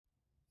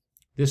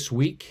This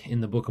week in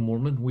the Book of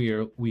Mormon,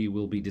 we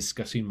will be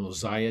discussing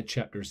Mosiah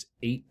chapters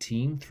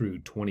 18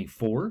 through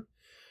 24.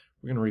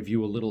 We're going to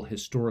review a little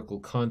historical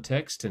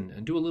context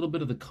and do a little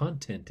bit of the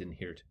content in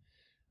here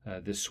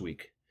this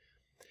week.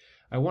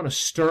 I want to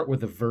start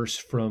with a verse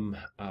from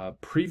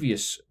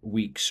previous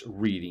week's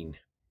reading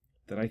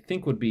that I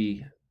think would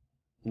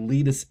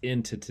lead us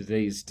into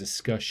today's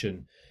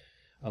discussion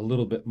a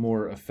little bit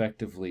more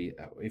effectively.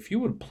 If you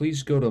would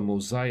please go to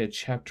Mosiah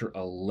chapter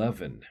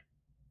 11.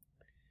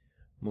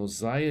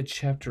 Mosiah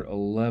chapter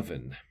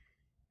 11.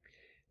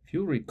 If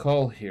you'll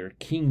recall here,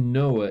 King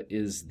Noah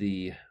is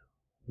the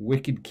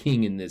wicked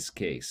king in this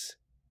case.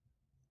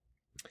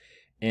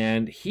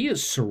 And he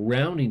is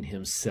surrounding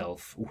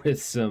himself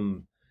with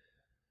some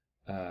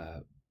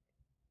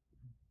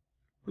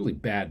really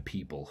bad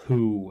people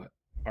who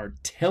are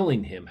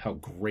telling him how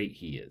great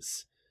he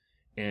is.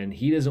 And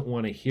he doesn't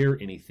want to hear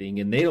anything,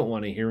 and they don't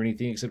want to hear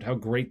anything except how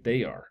great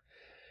they are.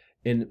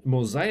 In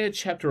Mosiah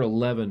chapter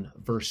 11,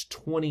 verse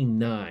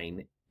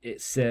 29,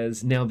 it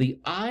says, "Now the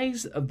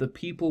eyes of the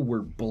people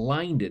were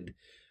blinded."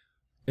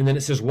 And then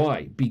it says,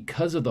 why?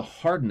 Because of the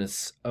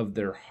hardness of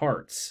their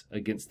hearts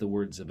against the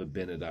words of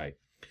Abinadi.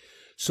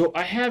 So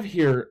I have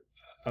here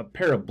a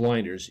pair of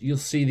blinders. You'll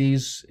see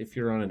these if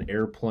you're on an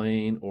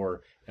airplane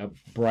or a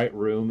bright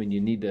room and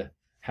you need to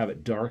have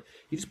it dark.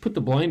 You just put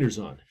the blinders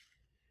on.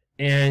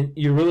 And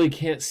you really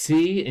can't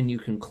see, and you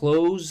can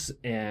close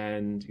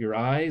your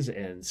eyes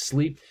and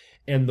sleep,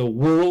 and the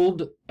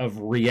world of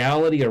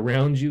reality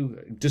around you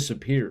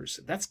disappears.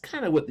 That's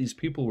kind of what these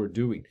people were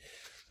doing.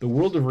 The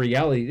world of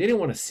reality, they didn't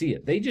want to see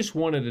it. They just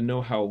wanted to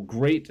know how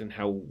great and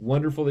how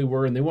wonderful they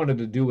were, and they wanted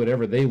to do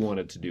whatever they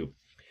wanted to do.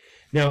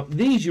 Now,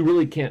 these you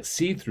really can't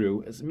see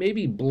through, as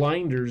maybe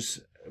blinders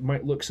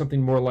might look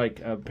something more like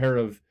a pair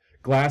of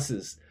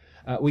glasses.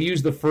 We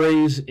use the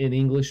phrase in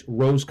English,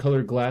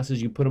 rose-colored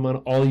glasses. You put them on,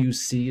 all you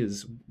see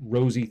is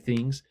rosy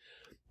things.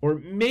 Or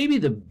maybe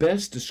the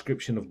best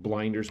description of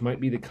blinders might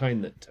be the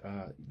kind that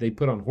they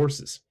put on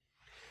horses,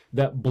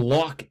 that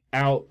block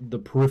out the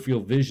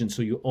peripheral vision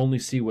so you only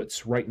see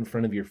what's right in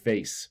front of your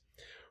face.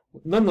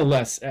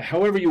 Nonetheless,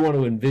 however you want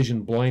to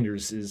envision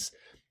blinders, is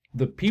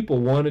the people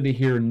wanted to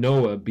hear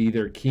Noah be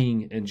their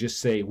king and just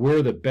say,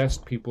 we're the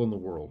best people in the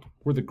world.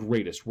 We're the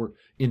greatest. We're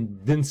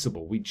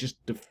invincible. We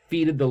just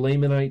defeated the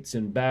Lamanites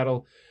in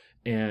battle,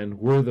 and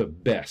we're the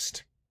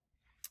best.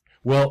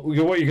 Well,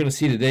 what you're going to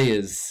see today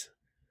is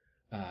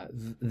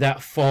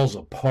that falls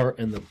apart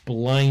and the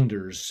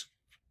blinders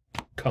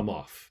come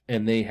off,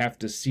 and they have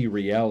to see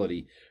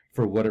reality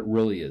for what it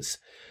really is.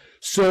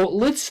 So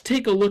let's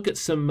take a look at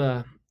some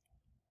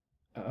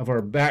of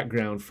our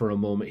background for a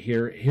moment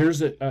here.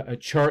 Here's a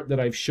chart that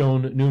I've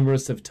shown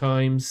numerous of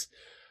times.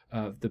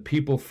 The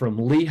people from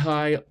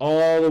Lehi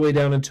all the way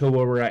down until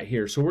where we're at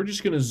here. So we're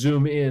just going to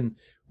zoom in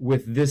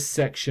with this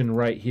section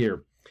right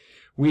here.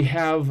 We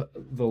have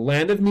the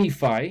land of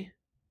Nephi,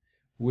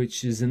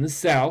 which is in the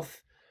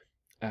south.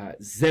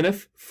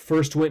 Zeniff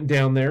first went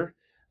down there.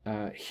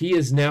 He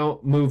has now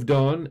moved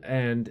on,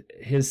 and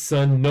his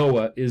son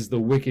Noah is the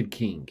wicked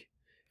king,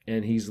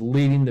 and he's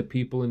leading the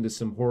people into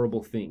some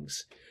horrible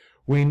things.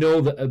 We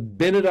know that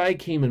Abinadi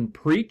came and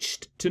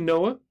preached to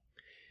Noah,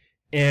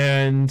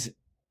 and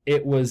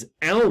it was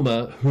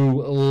Alma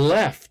who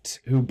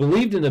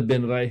believed in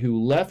Abinadi,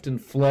 who left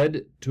and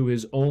fled to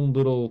his own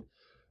little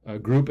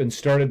group and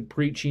started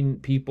preaching.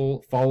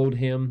 People followed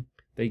him.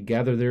 They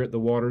gathered there at the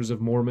waters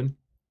of Mormon.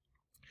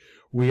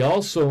 We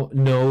also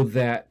know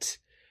that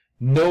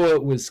Noah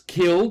was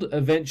killed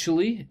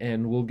eventually,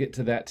 and we'll get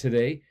to that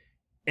today.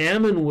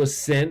 Ammon was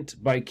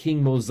sent by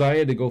King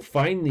Mosiah to go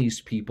find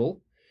these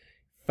people,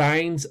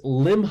 finds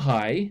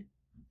Limhi,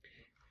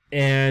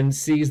 and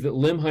sees that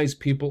Limhi's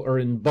people are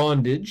in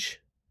bondage.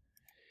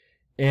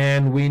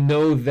 And we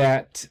know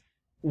that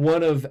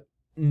one of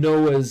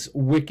Noah's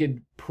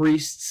wicked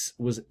priests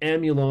was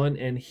Amulon,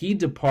 and he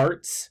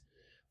departs,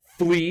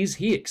 flees,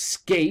 he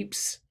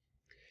escapes.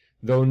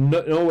 Though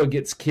Noah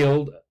gets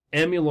killed,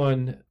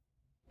 Amulon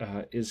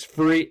is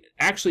free,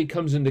 actually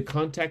comes into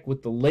contact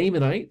with the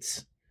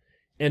Lamanites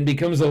and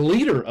becomes a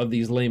leader of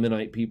these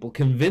Lamanite people,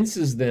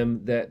 convinces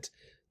them that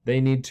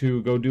they need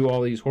to go do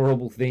all these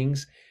horrible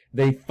things.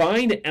 They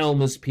find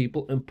Alma's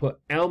people and put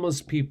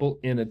Alma's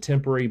people in a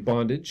temporary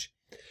bondage.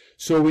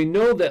 So we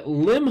know that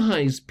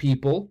Limhi's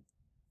people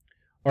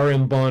are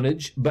in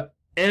bondage, but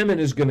Ammon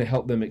is going to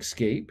help them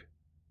escape.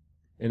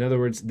 In other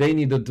words, they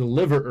need a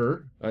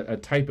deliverer, a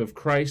type of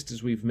Christ,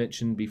 as we've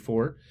mentioned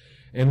before.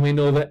 And we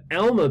know that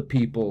Alma's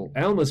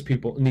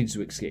people needs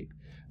to escape.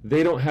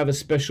 They don't have a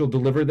special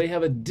deliverer. They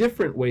have a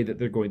different way that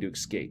they're going to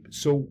escape.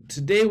 So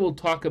today we'll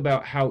talk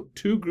about how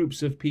two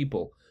groups of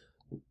people,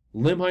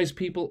 Limhi's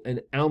people and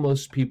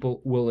Alma's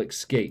people, will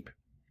escape.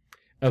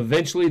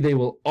 Eventually they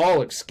will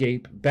all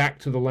escape back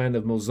to the land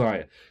of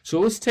Mosiah. So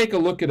let's take a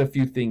look at a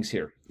few things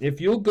here. If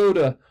you'll go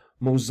to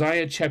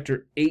Mosiah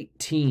chapter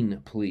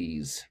 18,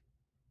 please.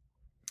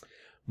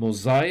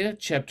 Mosiah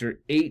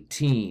chapter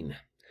 18.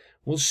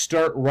 We'll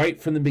start right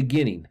from the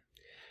beginning.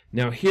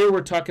 Now here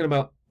we're talking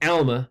about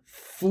Alma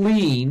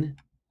fleeing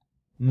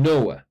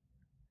Noah.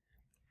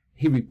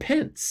 he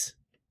repents,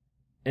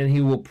 and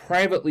he will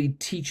privately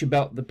teach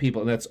about the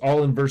people. And that's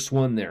all in verse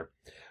 1 there.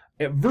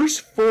 At verse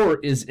 4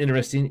 is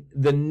interesting.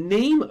 The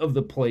name of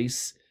the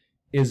place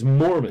is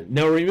Mormon.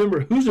 Now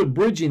remember, who's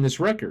abridging this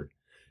record?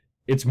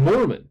 It's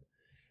Mormon.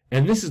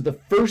 And this is the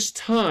first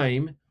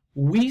time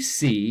we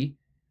see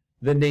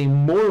the name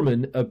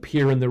Mormon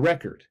appear in the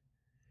record.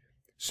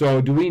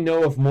 So do we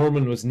know if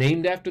Mormon was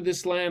named after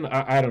this land?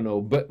 I don't know.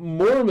 But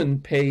Mormon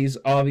pays,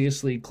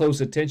 obviously, close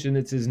attention.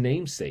 It's his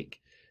namesake.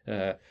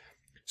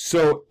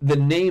 So the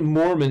name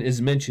Mormon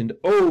is mentioned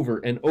over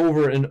and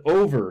over and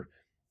over.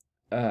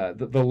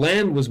 The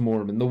land was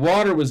Mormon, the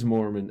water was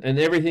Mormon, and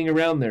everything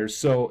around there.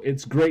 So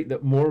it's great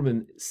that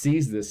Mormon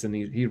sees this and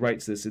he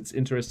writes this. It's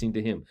interesting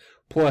to him.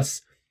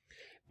 Plus,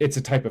 it's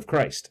a type of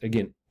Christ.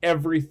 Again,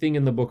 everything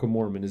in the Book of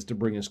Mormon is to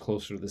bring us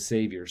closer to the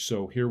Savior.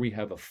 So here we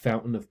have a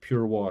fountain of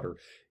pure water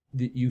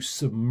that you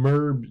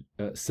submerge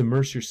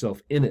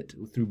yourself in it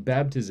through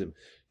baptism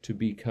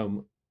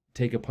to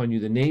take upon you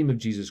the name of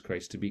Jesus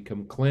Christ, to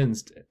become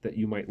cleansed, that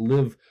you might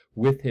live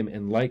with him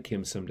and like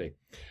him someday.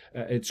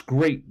 It's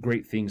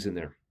great things in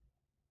there.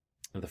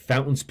 The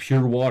fountain's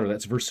pure water,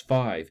 that's verse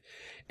 5.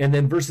 And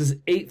then verses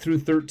 8 through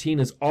 13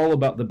 is all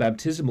about the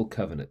baptismal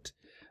covenant.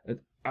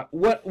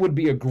 What would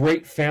be a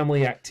great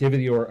family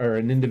activity or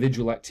an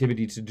individual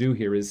activity to do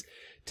here is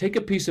take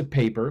a piece of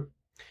paper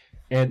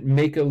and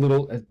make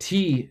a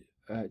T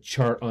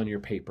chart on your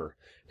paper.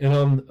 And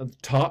on the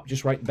top,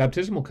 just write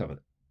baptismal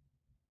covenant.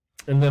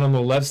 And then on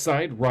the left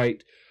side,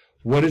 write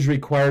what is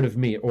required of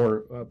me,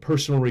 or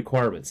personal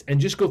requirements. And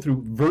just go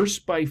through verse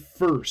by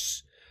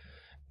verse.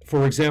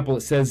 For example,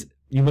 it says,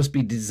 you must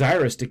be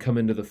desirous to come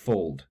into the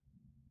fold.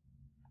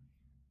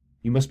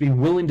 You must be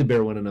willing to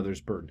bear one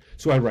another's burden.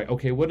 So I write,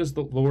 okay, what does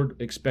the Lord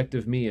expect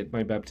of me at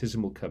my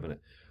baptismal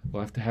covenant?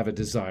 Well, I have to have a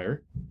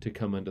desire to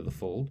come into the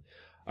fold.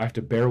 I have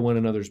to bear one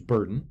another's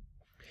burden.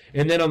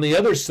 And then on the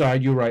other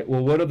side, you write,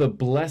 well, what are the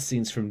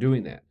blessings from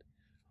doing that?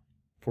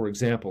 For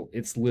example,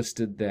 it's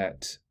listed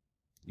that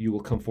you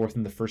will come forth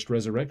in the first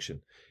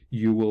resurrection.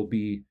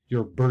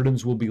 Your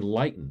burdens will be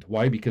lightened.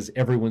 Why? Because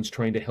everyone's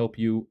trying to help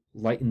you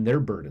lighten their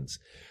burdens.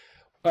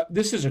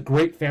 This is a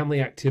great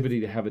family activity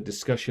to have a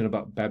discussion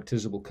about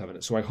baptismal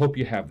covenant, so I hope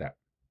you have that.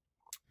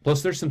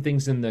 Plus, there's some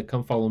things in the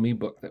Come Follow Me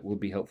book that will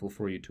be helpful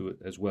for you to it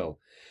as well.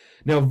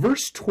 Now,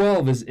 verse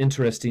 12 is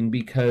interesting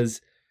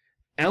because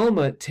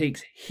Alma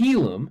takes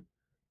Helam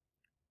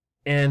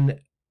and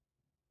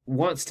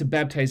wants to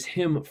baptize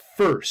him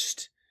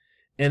first.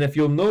 And if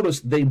you'll notice,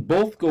 they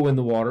both go in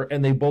the water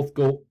and they both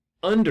go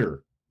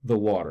under the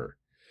water.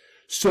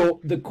 So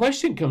the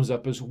question comes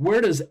up is,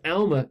 where does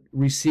Alma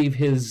receive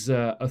his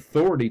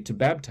authority to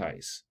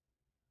baptize?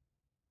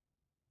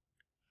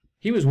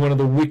 He was one of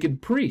the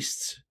wicked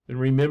priests. And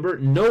remember,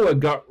 Noah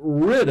got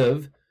rid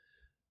of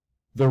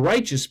the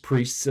righteous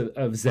priests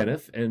of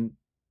Zenith and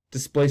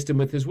displaced him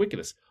with his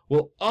wickedness.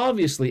 Well,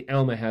 obviously,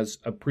 Alma has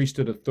a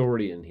priesthood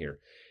authority in here.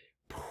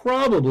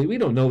 Probably, we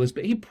don't know this,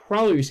 but he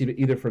probably received it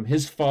either from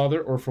his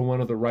father or from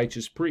one of the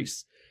righteous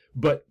priests,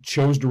 but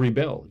chose to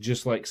rebel,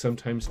 just like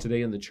sometimes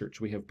today in the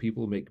church we have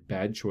people who make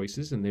bad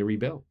choices and they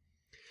rebel.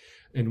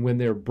 And when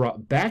they're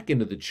brought back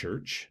into the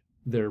church,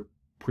 their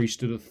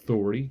priesthood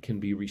authority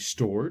can be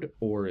restored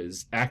or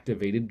is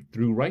activated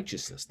through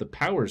righteousness. The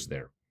power's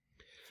there.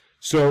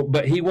 So,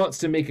 but he wants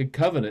to make a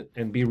covenant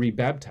and be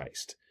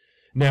rebaptized.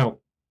 Now,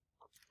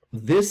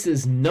 this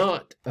is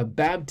not a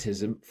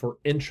baptism for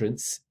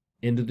entrance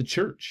into the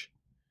church.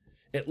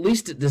 At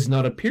least it does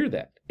not appear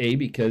that. A,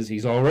 because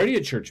he's already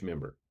a church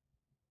member.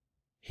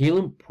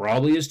 Helam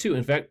probably is too.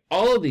 In fact,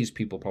 all of these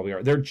people probably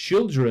are. Their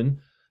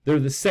children, they're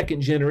the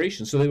second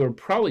generation, so they were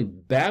probably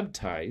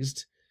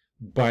baptized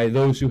by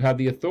those who have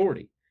the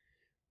authority.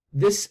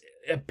 This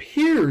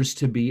appears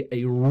to be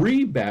a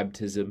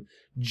rebaptism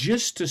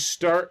just to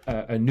start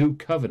a new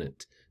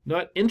covenant.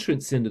 Not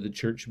entrance into the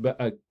church, but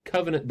a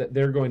covenant that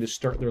they're going to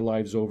start their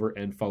lives over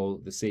and follow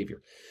the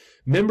Savior.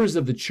 Members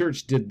of the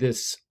church did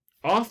this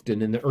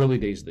often in the early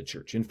days of the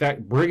church. In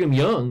fact, Brigham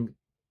Young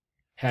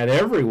had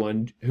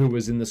everyone who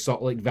was in the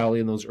Salt Lake Valley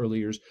in those early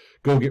years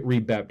go get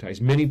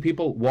rebaptized. Many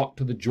people walked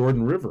to the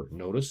Jordan River.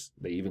 Notice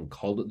they even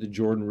called it the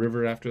Jordan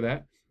River after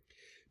that,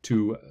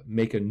 to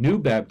make a new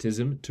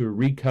baptism, to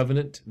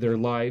recovenant their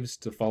lives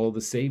to follow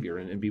the Savior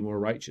and be more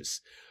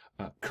righteous.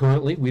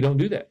 Currently, we don't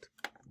do that.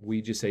 We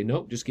just say,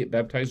 nope, just get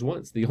baptized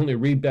once. The only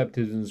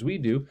rebaptisms we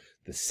do,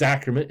 the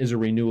sacrament is a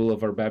renewal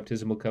of our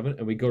baptismal covenant,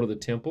 and we go to the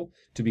temple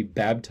to be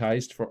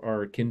baptized for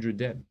our kindred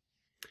dead.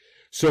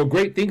 So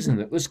great things in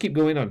that. Let's keep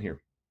going on here.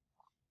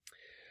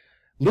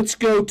 Let's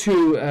go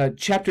to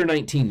chapter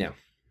 19 now.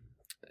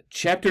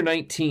 Chapter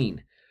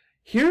 19.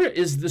 Here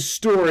is the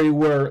story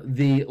where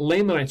the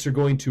Lamanites are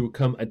going to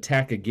come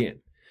attack again.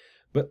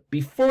 But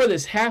before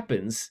this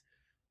happens,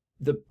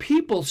 the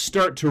people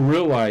start to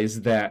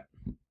realize that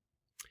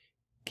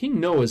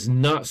King Noah is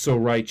not so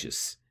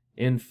righteous.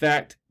 In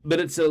fact, but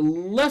it's a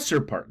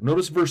lesser part.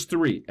 Notice verse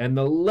 3. And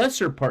the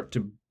lesser part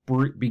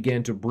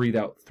began to breathe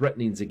out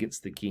threatenings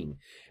against the king.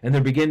 And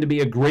there began to be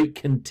a great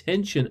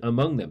contention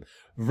among them.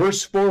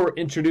 Verse 4, we're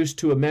introduced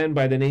to a man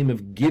by the name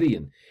of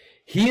Gideon.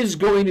 He is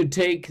going to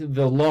take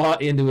the law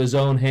into his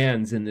own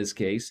hands in this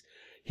case.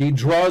 He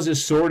draws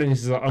his sword and he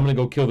says, I'm going to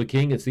go kill the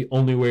king. It's the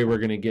only way we're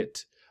going to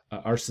get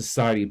our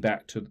society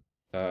back to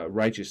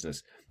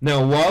righteousness.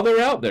 Now, while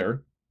they're out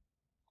there,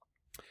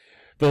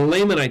 the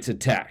Lamanites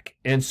attack.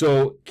 And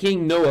so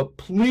King Noah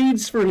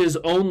pleads for his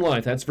own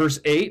life. That's verse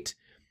 8.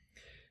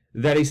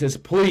 That he says,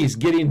 please,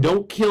 Gideon,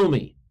 don't kill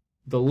me.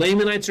 The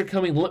Lamanites are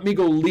coming. Let me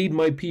go lead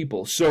my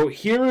people. So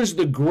here is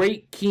the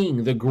great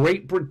king, the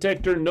great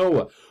protector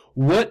Noah.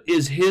 What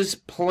is his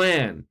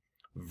plan?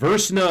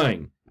 Verse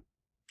 9.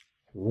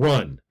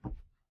 Run.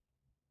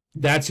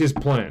 That's his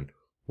plan.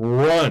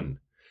 Run.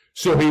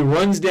 So he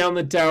runs down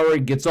the tower,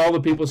 gets all the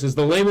people, says,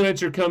 the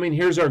Lamanites are coming.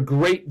 Here's our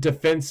great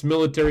defense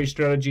military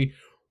strategy.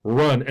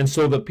 Run. And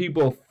so the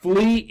people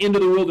flee into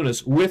the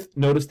wilderness with,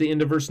 notice the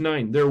end of verse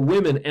 9, their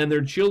women and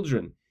their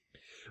children.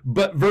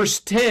 But verse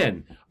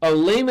 10, a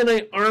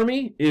Lamanite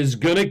army is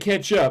going to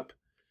catch up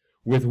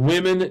with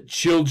women,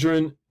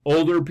 children,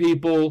 older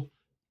people.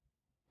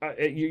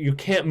 You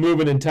can't move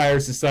an entire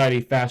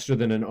society faster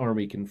than an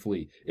army can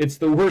flee. It's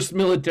the worst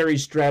military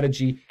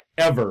strategy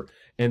ever,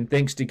 and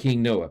thanks to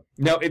King Noah.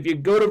 Now, if you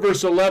go to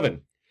verse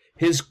 11,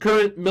 his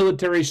current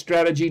military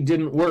strategy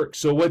didn't work.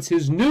 So what's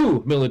his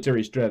new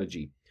military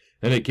strategy?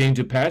 And it came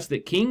to pass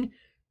that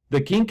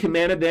the king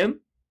commanded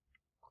them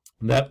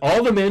that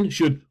all the men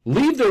should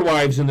leave their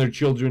wives and their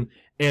children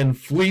and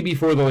flee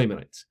before the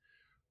Lamanites.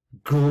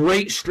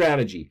 Great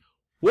strategy.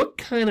 What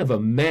kind of a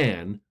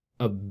man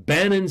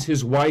abandons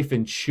his wife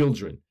and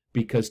children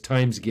because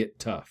times get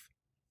tough?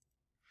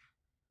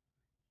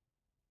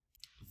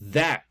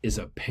 That is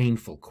a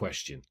painful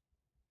question.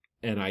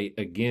 And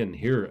again,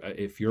 here,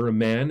 if you're a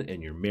man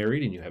and you're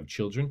married and you have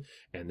children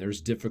and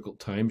there's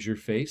difficult times you're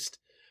faced,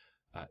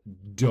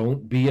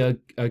 don't be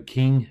a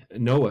King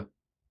Noah,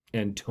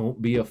 and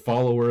don't be a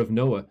follower of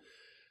Noah.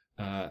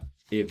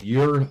 If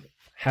you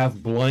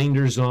have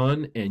blinders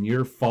on and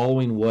you're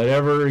following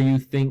whatever you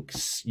think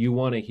you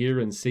want to hear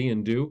and see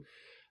and do,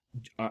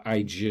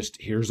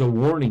 here's a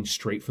warning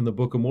straight from the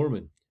Book of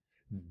Mormon.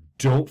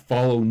 Don't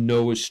follow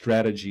Noah's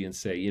strategy and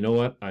say, you know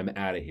what, I'm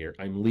out of here.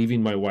 I'm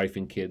leaving my wife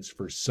and kids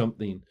for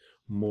something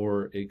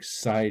more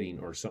exciting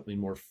or something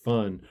more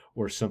fun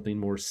or something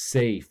more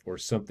safe or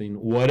something,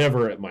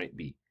 whatever it might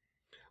be.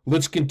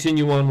 Let's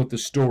continue on with the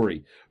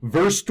story.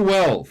 Verse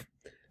 12,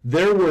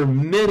 there were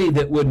many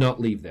that would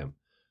not leave them.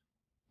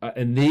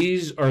 And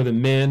these are the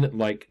men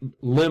like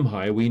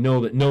Limhi. We know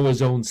that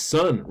Noah's own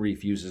son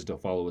refuses to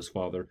follow his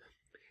father.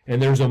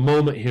 And there's a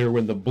moment here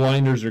when the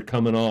blinders are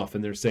coming off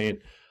and they're saying,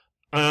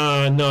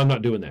 no, I'm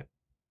not doing that.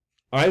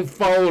 I've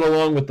followed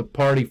along with the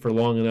party for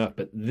long enough,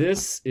 but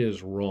this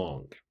is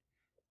wrong.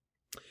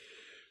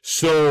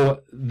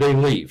 So they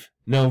leave.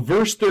 Now,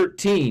 verse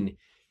 13,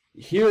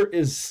 here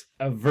is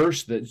a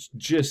verse that's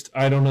just,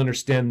 I don't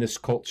understand this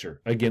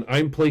culture. Again,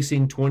 I'm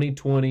placing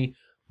 2020,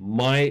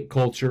 my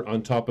culture,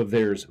 on top of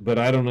theirs, but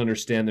I don't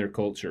understand their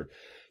culture.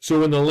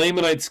 So when the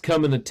Lamanites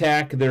come and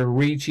attack, they're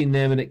reaching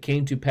them, and it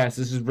came to pass,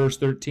 this is verse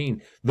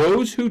 13,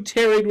 those who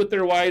tarried with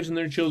their wives and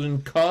their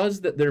children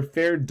caused that their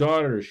fair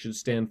daughters should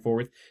stand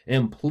forth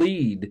and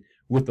plead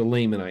with the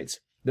Lamanites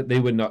that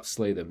they would not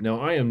slay them. Now,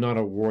 I am not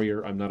a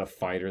warrior. I'm not a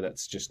fighter.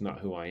 That's just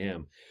not who I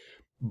am.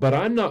 But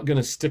I'm not going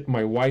to stick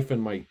my wife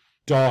and my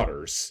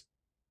daughters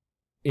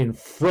in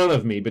front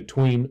of me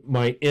between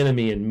my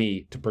enemy and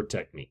me to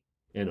protect me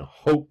and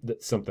hope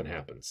that something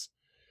happens.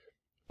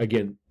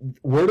 Again,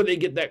 where do they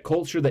get that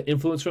culture, that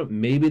influence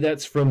from? Maybe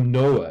that's from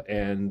Noah,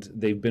 and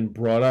they've been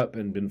brought up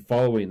and been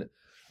following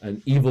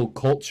an evil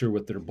culture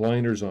with their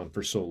blinders on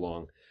for so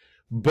long.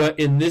 But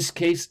in this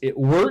case, it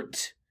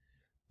worked.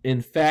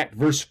 In fact,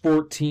 verse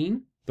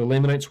 14, the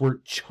Lamanites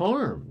were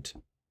charmed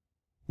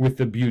with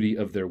the beauty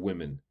of their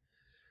women.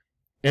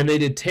 And they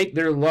did take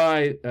their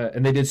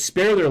and they did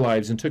spare their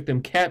lives and took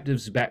them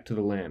captives back to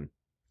the land.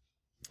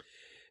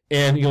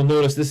 And you'll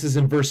notice this is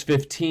in verse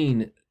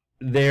 15.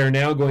 They are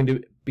now going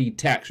to be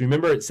taxed.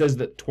 Remember, it says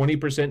that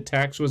 20%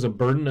 tax was a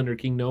burden under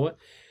King Noah.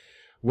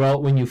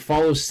 Well, when you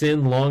follow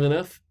sin long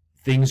enough,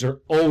 things are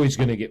always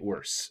going to get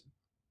worse.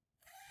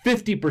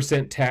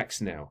 50%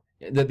 tax now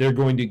that they're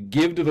going to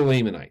give to the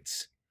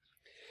Lamanites.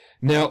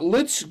 Now,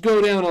 let's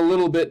go down a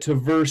little bit to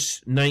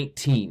verse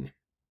 19.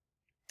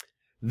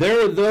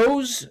 There are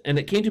those, and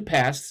it came to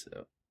pass,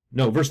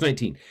 verse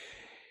 19.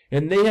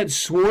 And they had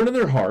sworn in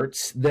their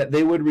hearts that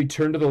they would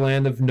return to the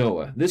land of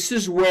Noah. This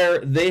is where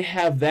they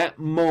have that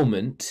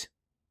moment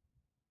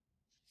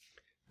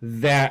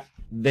that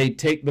they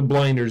take the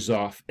blinders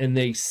off and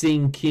they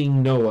sing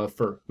King Noah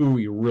for who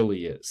he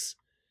really is.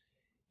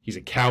 He's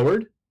a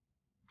coward.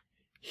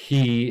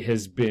 He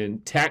has been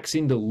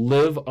taxing to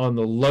live on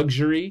the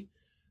luxury,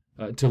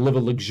 to live a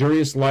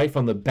luxurious life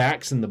on the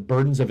backs and the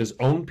burdens of his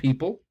own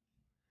people.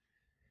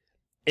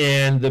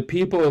 And the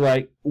people are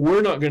like,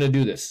 we're not going to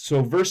do this.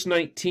 So verse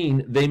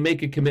 19, they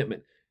make a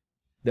commitment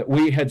that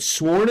we had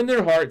sworn in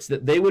their hearts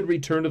that they would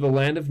return to the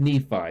land of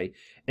Nephi,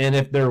 and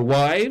if their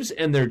wives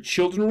and their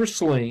children were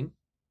slain,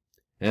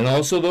 and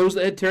also those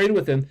that had tarried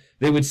with them,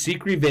 they would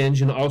seek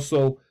revenge and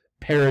also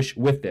perish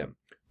with them.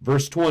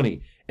 Verse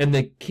 20, And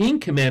the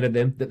king commanded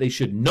them that they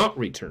should not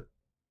return.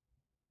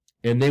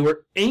 And they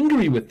were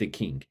angry with the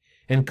king,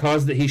 and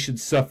caused that he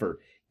should suffer,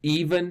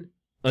 even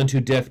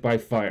unto death by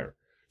fire.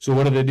 So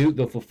what do?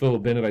 They'll fulfill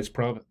Abinadi's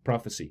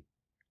prophecy.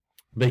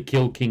 They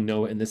killed King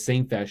Noah in the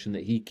same fashion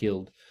that he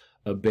killed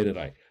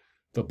Abinadi.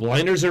 The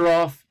blinders are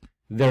off.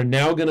 They're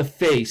now going to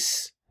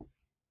face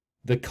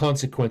the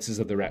consequences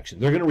of their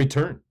action. They're going to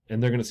return,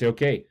 and they're going to say,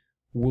 okay,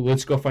 well,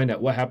 let's go find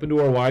out what happened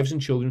to our wives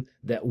and children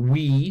that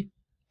we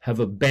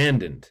have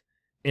abandoned.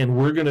 And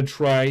we're going to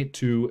try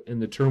to, in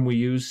the term we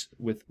use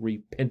with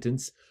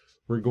repentance,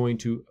 we're going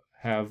to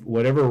have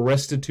whatever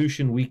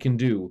restitution we can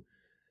do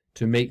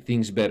to make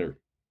things better.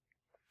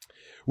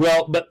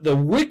 Well, but the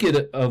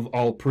wicked of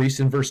all priests,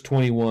 in verse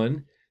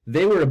 21,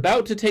 they were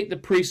about to take the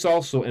priests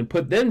also and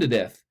put them to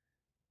death,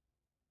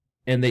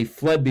 and they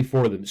fled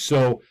before them.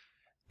 So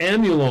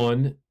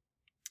Amulon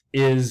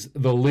is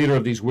the leader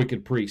of these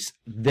wicked priests.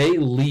 They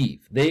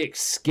leave, they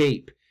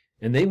escape,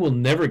 and they will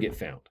never get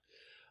found.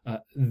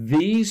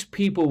 These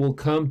people will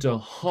come to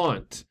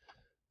haunt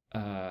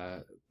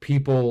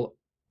people,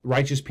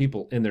 righteous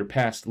people in their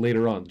past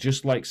later on.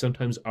 Just like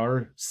sometimes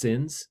our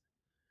sins,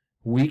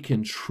 we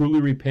can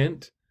truly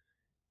repent,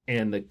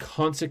 and the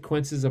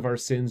consequences of our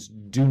sins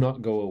do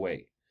not go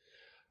away.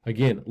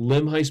 Again,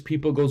 Limhi's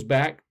people goes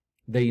back.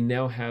 They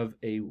now have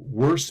a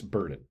worse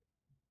burden.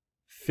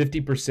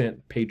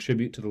 50% pay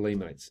tribute to the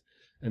Lamanites,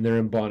 and they're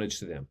in bondage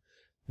to them.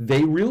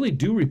 They really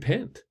do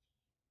repent.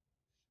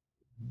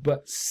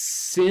 But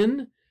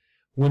sin,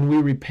 when we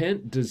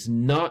repent, does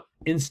not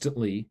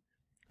instantly,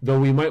 though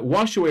we might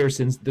wash away our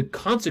sins, the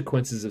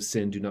consequences of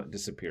sin do not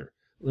disappear.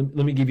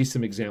 Let me give you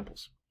some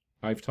examples.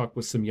 I've talked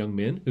with some young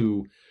men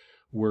who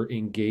were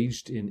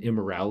engaged in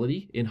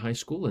immorality in high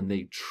school, and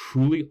they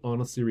truly,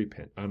 honestly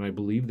repent. And I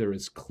believe they're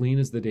as clean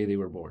as the day they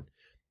were born.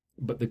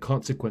 But the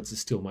consequences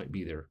still might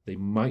be there. They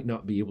might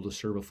not be able to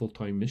serve a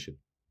full-time mission.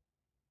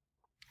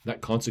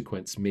 That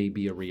consequence may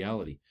be a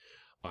reality.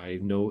 I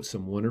know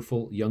some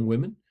wonderful young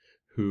women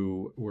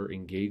who were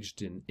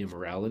engaged in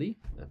immorality,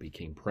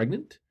 became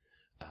pregnant,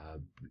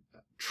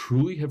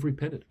 truly have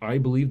repented. I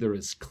believe they're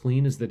as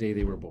clean as the day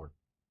they were born.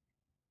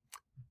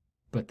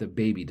 But the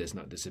baby does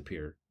not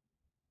disappear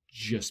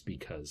just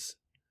because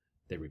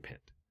they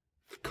repent.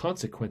 The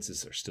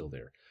consequences are still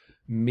there.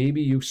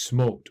 Maybe you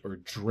smoked or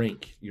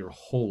drank your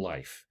whole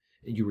life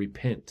and you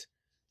repent.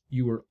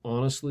 You are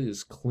honestly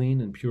as clean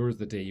and pure as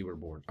the day you were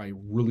born. I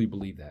really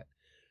believe that.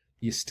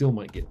 You still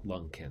might get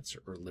lung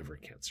cancer or liver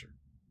cancer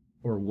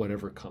or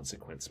whatever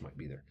consequence might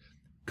be there.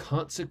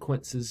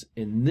 Consequences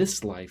in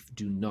this life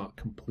do not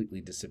completely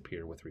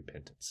disappear with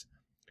repentance.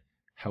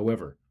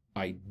 However,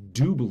 I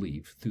do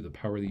believe through the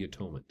power of the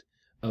atonement,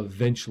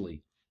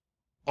 eventually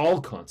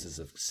all consequences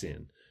of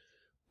sin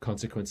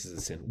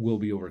will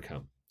be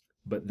overcome.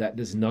 But that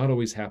does not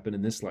always happen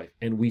in this life.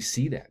 And we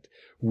see that.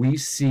 We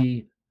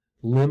see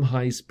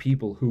Limhi's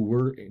people who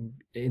were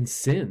in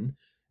sin,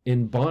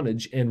 in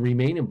bondage, and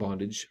remain in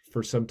bondage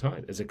for some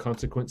time as a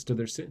consequence to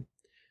their sin.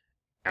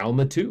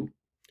 Alma too.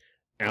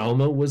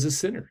 Alma was a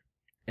sinner.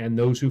 And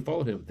those who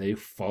followed him, they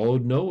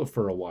followed Noah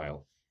for a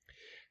while.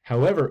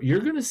 However,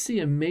 you're going to see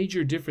a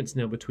major difference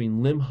now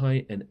between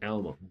Limhi and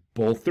Alma.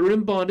 Both are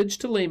in bondage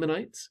to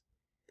Lamanites.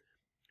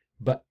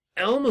 But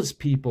Alma's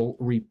people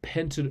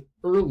repented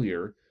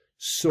earlier,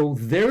 so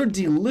their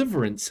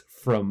deliverance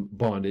from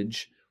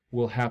bondage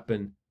will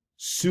happen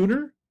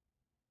sooner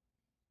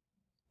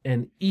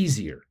and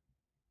easier.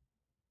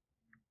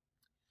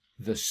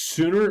 The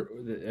sooner,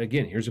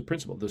 again, here's a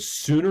principle. The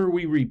sooner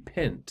we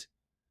repent,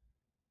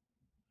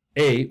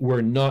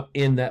 we're not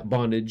in that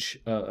bondage.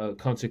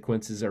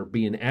 Consequences are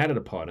being added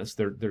upon us.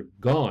 They're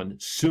gone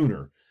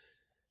sooner.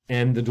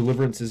 And the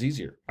deliverance is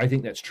easier. I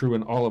think that's true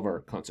in all of our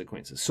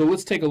consequences. So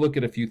let's take a look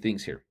at a few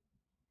things here.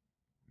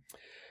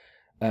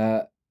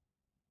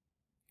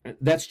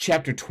 That's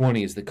chapter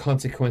 20, is the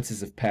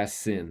consequences of past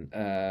sin.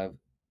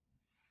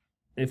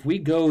 If we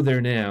go there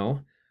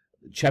now,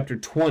 chapter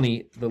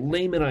 20, the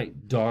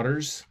Lamanite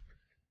daughters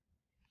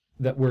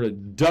that were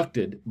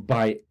abducted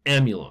by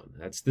Amulon.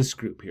 That's this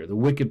group here. The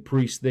wicked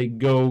priests, they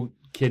go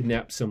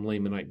kidnap some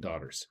Lamanite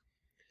daughters.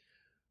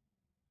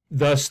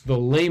 Thus, the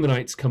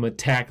Lamanites come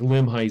attack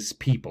Limhi's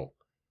people.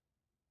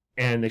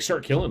 And they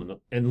start killing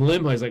them. And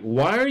Limhi's like,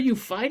 why are you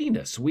fighting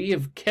us? We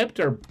have kept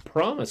our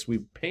promise.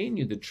 We've paying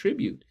you the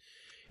tribute.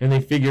 And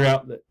they figure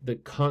out that the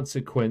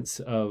consequence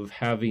of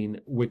having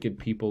wicked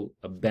people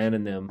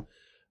abandon them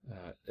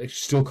is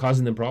still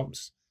causing them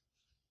problems.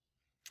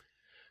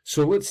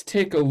 So let's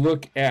take a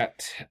look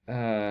at,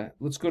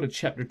 let's go to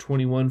chapter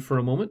 21 for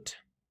a moment.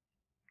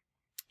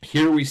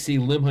 Here we see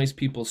Limhi's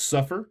people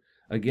suffer.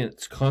 Again,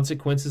 it's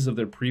consequences of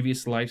their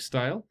previous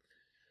lifestyle.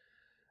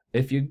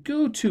 If you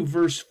go to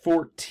verse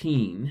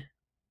 14,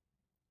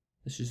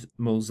 this is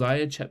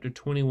Mosiah chapter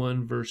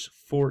 21, verse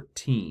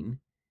 14,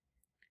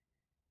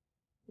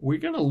 we're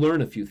going to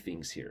learn a few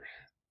things here.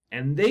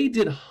 And they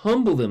did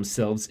humble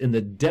themselves in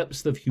the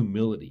depths of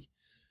humility.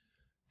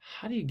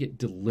 How do you get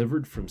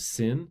delivered from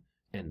sin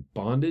and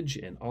bondage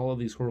and all of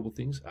these horrible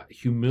things?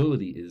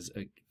 Humility is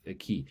a a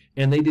key.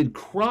 And they did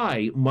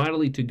cry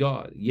mightily to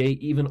God. Yea,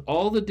 even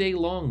all the day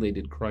long they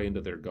did cry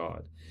unto their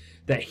God,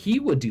 that he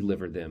would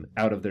deliver them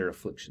out of their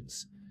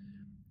afflictions.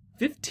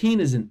 15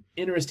 is an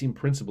interesting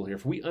principle here.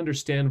 If we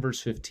understand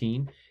verse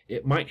 15,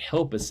 it might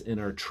help us in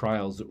our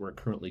trials that we're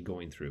currently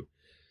going through.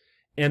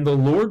 And the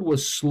Lord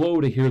was slow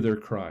to hear their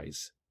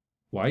cries.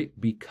 Why?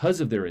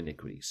 Because of their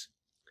iniquities.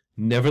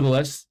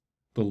 Nevertheless,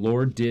 the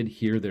Lord did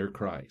hear their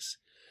cries.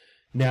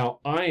 Now,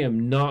 I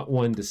am not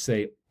one to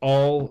say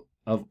all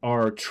of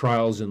our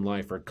trials in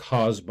life are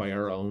caused by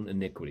our own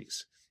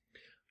iniquities.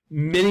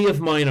 Many of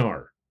mine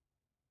are,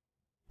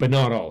 but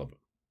not all of them.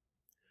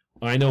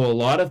 I know a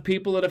lot of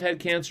people that have had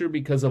cancer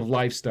because of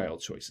lifestyle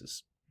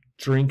choices.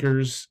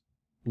 Drinkers,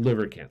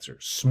 liver cancer.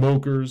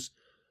 Smokers,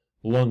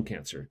 lung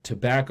cancer.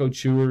 Tobacco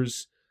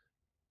chewers,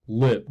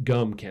 lip,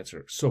 gum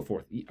cancer, so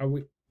forth.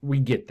 We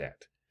get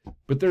that.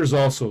 But there's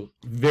also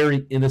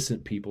very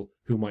innocent people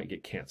who might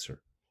get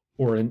cancer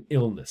or an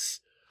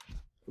illness.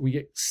 We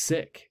get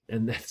sick,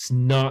 and that's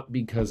not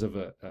because of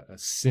a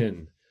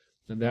sin.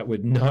 And that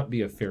would not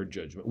be a fair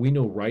judgment. We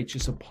know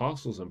righteous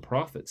apostles and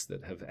prophets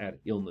that have had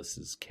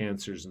illnesses,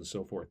 cancers, and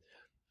so forth.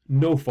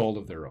 No fault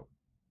of their own.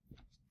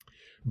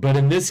 But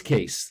in this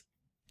case,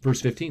 verse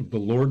 15, the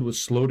Lord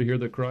was slow to hear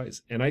their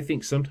cries. And I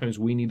think sometimes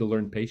we need to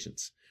learn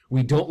patience.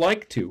 We don't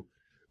like to,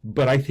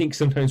 but I think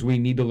sometimes we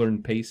need to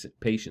learn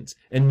patience.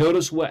 And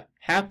notice what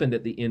happened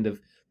at the end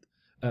of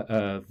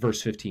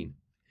verse 15.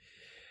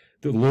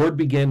 The Lord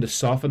began to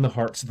soften the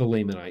hearts of the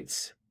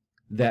Lamanites,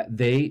 that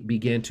they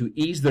began to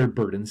ease their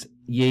burdens.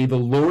 Yea, the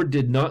Lord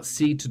did not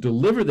see to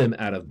deliver them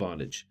out of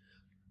bondage.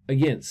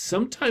 Again,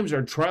 sometimes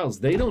our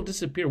trials, they don't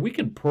disappear. We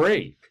can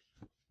pray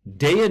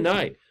day and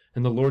night,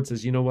 and the Lord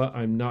says, you know what?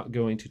 I'm not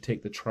going to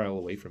take the trial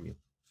away from you,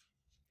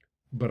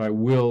 but I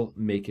will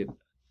make it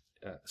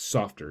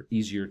softer,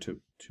 easier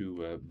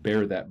to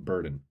bear that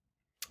burden.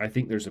 I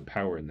think there's a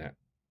power in that.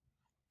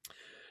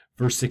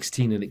 Verse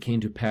 16, and it came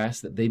to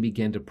pass that they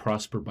began to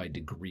prosper by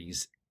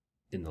degrees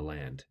in the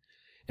land,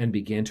 and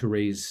began to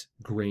raise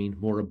grain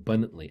more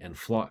abundantly, and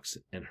flocks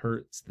and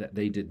herds, that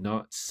they did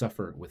not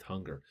suffer with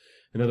hunger.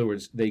 In other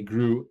words, they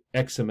grew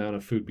X amount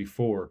of food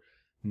before.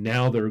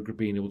 Now they're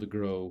being able to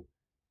grow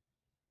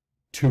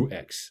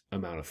 2X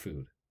amount of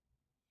food.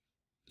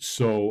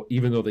 So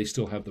even though they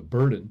still have the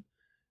burden,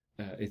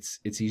 it's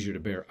easier to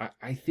bear.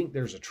 I think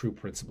there's a true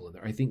principle in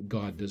there. I think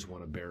God does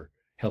want to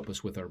help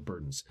us with our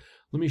burdens.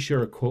 Let me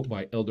share a quote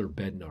by Elder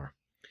Bednar.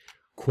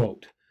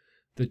 Quote,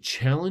 the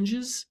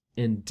challenges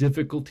and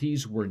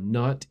difficulties were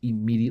not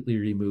immediately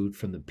removed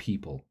from the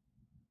people,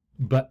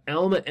 but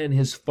Alma and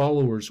his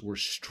followers were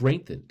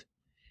strengthened,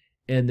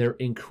 and their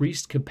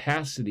increased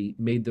capacity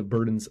made the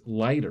burdens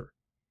lighter.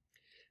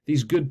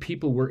 These good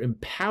people were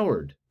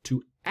empowered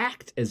to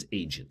act as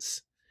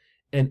agents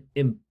and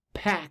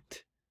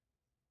impact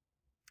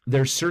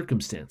their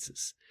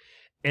circumstances.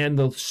 And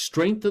the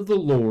strength of the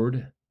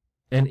Lord,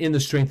 and in the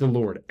strength of the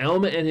Lord,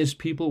 Alma and his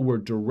people were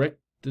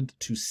directed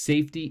to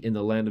safety in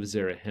the land of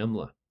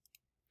Zarahemla.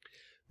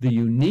 The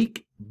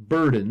unique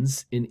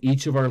burdens in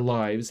each of our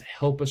lives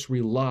help us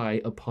rely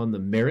upon the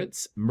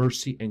merits,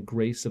 mercy, and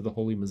grace of the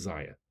Holy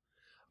Mosiah.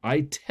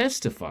 I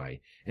testify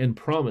and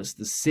promise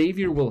the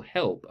Savior will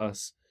help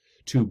us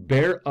to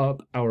bear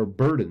up our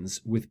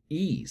burdens with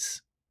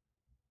ease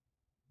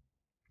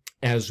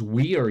as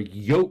we are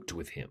yoked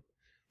with him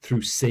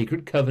through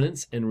sacred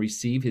covenants and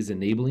receive his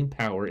enabling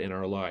power in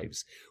our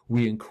lives.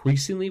 We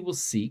increasingly will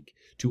seek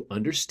to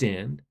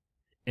understand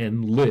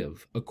and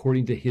live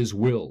according to his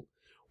will.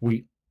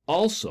 We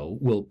also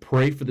will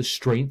pray for the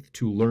strength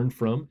to learn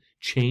from,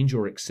 change,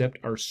 or accept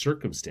our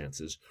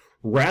circumstances,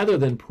 rather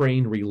than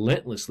praying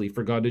relentlessly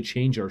for God to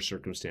change our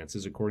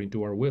circumstances according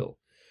to our will.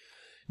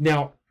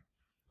 Now,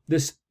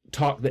 this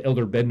talk that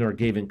Elder Bednar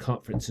gave in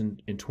conference in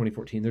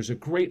 2014, there's a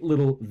great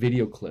little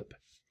video clip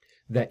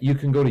that you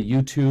can go to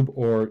YouTube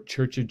or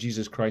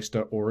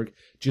churchofjesuschrist.org.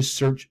 Just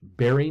search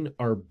Bearing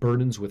Our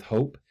Burdens with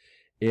Hope.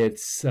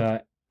 It's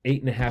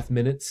 8.5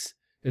 minutes.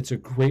 It's a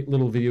great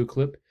little video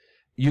clip.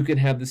 You can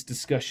have this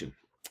discussion.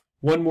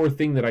 One more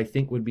thing that I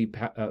think would be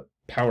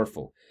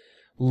powerful.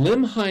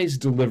 Limhi's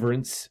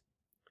deliverance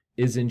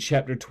is in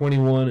chapter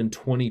 21 and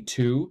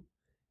 22.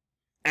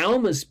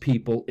 Alma's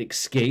people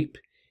escape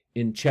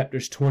in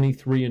chapters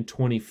 23 and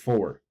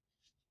 24.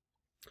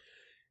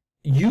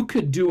 You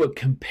could do a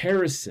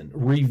comparison,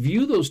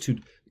 review those two,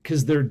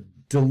 because they're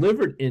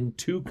delivered in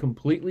two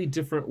completely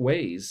different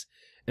ways,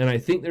 and I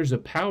think there's a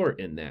power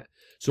in that.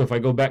 So if I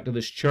go back to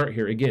this chart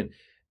here, again,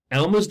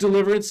 Alma's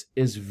deliverance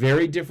is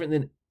very different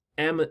than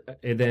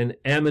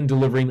Ammon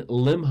delivering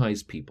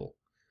Limhi's people.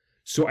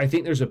 So I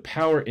think there's a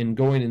power in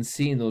going and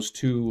seeing those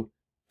two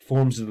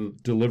forms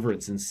of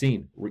deliverance and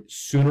seeing.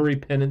 Sooner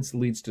repentance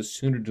leads to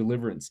sooner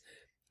deliverance,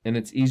 and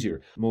it's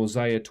easier.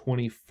 Mosiah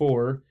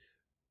 24,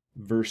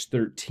 verse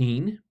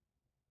 13.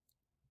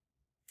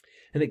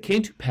 And it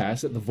came to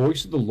pass that the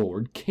voice of the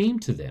Lord came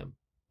to them.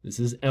 This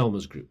is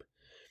Alma's group.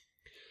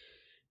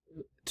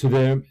 To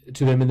them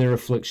in their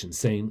affliction,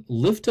 saying,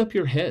 lift up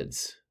your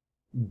heads,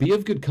 be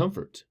of good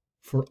comfort,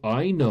 for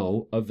I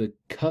know of the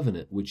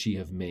covenant which ye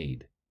have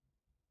made.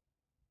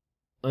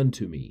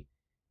 unto me,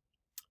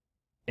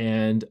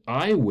 and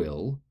I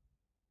will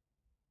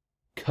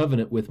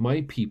covenant with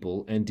my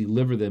people and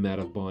deliver them out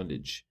of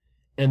bondage.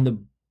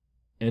 And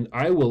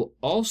I will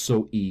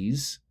also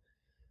ease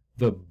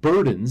the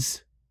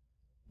burdens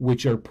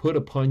which are put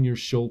upon your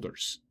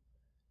shoulders,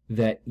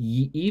 that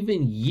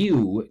even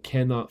you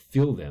cannot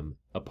feel them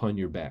upon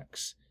your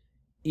backs,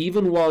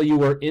 even while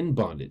you are in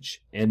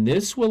bondage. And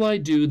this will I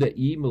do, that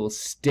ye will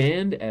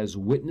stand as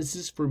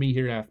witnesses for me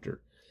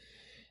hereafter,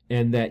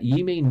 and that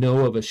ye may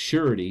know of a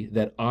surety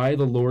that I,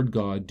 the Lord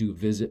God, do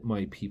visit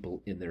my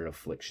people in their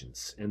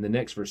afflictions. And the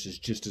next verse is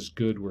just as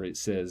good, where it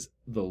says,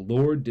 the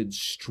Lord did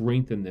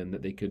strengthen them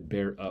that they could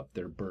bear up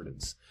their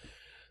burdens.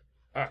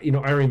 I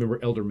remember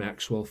Elder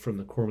Maxwell from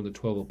the Quorum of the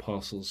 12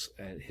 Apostles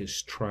and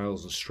his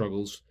trials and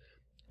struggles,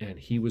 and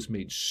he was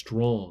made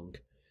strong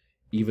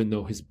even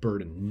though his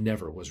burden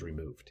never was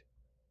removed.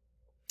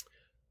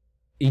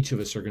 Each of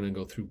us are going to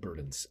go through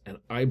burdens, and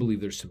I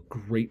believe there's some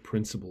great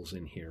principles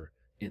in here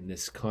in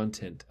this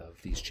content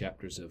of these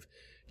chapters of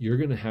you're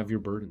going to have your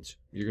burdens,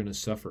 you're going to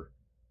suffer,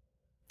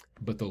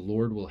 but the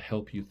Lord will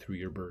help you through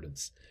your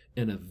burdens,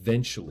 and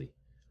eventually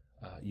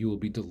you will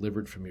be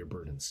delivered from your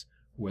burdens,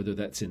 whether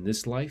that's in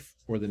this life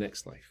or the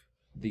next life.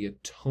 The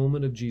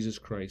atonement of Jesus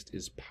Christ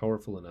is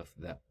powerful enough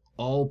that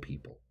all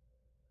people,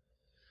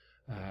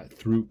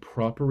 through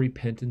proper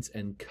repentance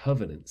and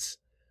covenants,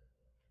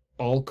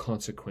 all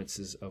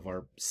consequences of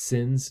our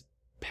sins,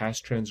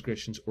 past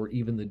transgressions, or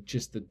even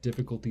just the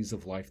difficulties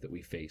of life that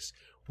we face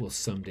will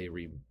someday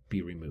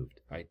be removed.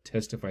 I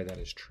testify that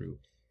is true.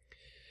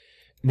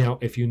 Now,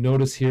 if you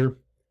notice here,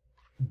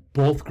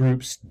 both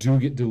groups do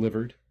get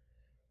delivered,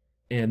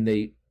 and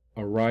they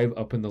arrive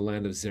up in the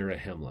land of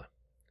Zarahemla,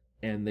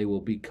 and they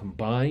will be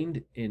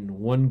combined in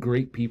one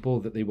great people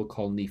that they will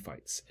call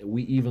Nephites. And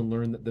we even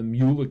learn that the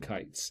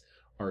Mulekites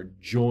are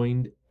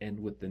joined and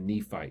with the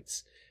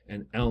Nephites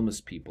and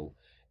Alma's people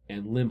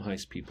and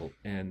Limhi's people,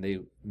 and they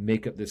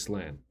make up this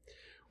land.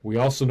 We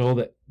also know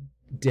that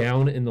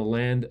down in the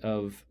land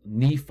of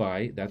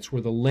Nephi, that's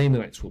where the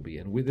Lamanites will be,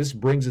 and this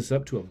brings us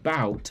up to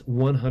about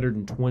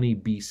 120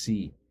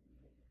 BC.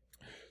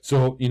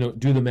 So,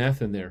 do the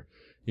math in there.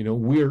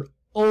 We're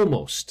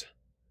almost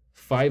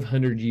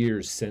 500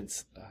 years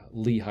since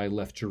Lehi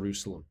left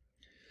Jerusalem.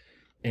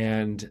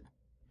 And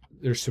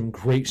there's some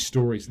great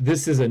stories.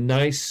 This is a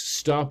nice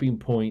stopping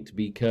point,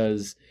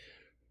 because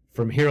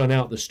from here on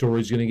out, the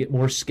story is going to get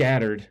more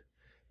scattered,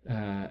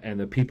 and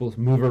the people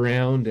move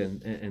around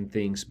and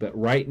things. But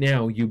right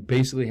now, you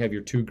basically have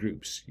your two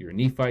groups, your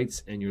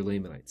Nephites and your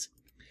Lamanites.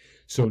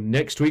 So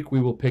next week, we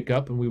will pick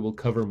up and we will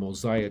cover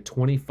Mosiah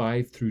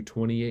 25 through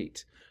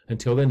 28.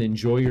 Until then,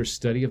 enjoy your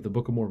study of the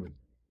Book of Mormon.